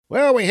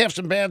Well, we have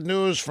some bad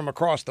news from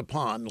across the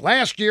pond.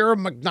 Last year,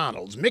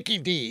 McDonald's, Mickey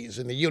D's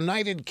in the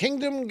United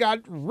Kingdom got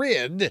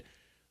rid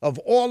of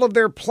all of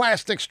their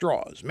plastic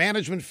straws.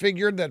 Management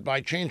figured that by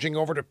changing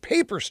over to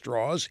paper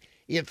straws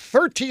at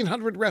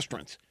 1,300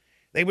 restaurants,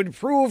 they would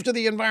prove to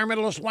the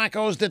environmentalist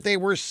wackos that they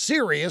were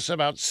serious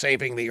about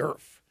saving the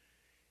earth.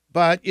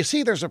 But you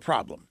see, there's a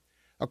problem.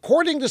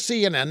 According to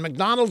CNN,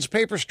 McDonald's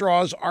paper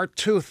straws are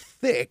too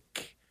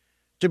thick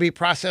to be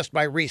processed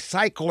by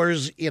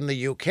recyclers in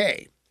the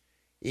UK.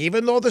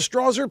 Even though the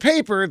straws are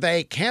paper,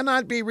 they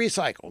cannot be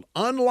recycled,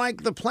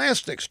 unlike the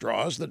plastic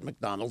straws that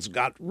McDonald's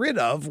got rid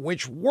of,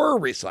 which were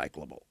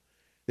recyclable.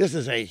 This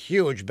is a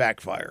huge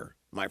backfire,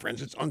 my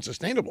friends. It's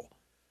unsustainable.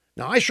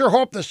 Now, I sure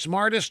hope the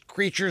smartest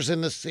creatures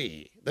in the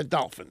sea, the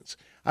dolphins,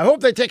 I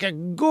hope they take a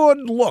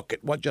good look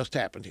at what just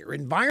happened here.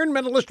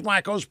 Environmentalist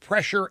wackos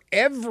pressure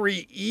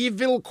every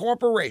evil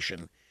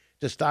corporation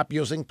to stop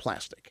using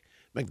plastic.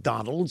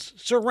 McDonald's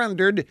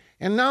surrendered,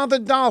 and now the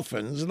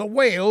dolphins, the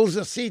whales,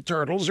 the sea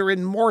turtles are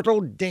in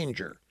mortal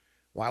danger.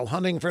 While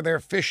hunting for their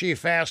fishy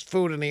fast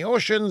food in the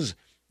oceans,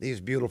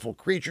 these beautiful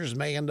creatures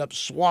may end up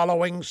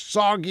swallowing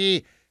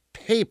soggy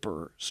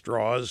paper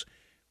straws,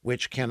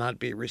 which cannot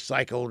be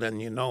recycled,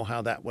 and you know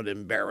how that would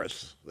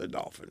embarrass the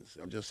dolphins.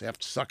 They'll just have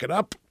to suck it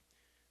up.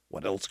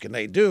 What else can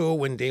they do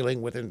when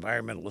dealing with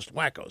environmentalist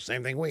wackos?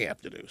 Same thing we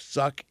have to do.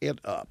 Suck it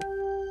up.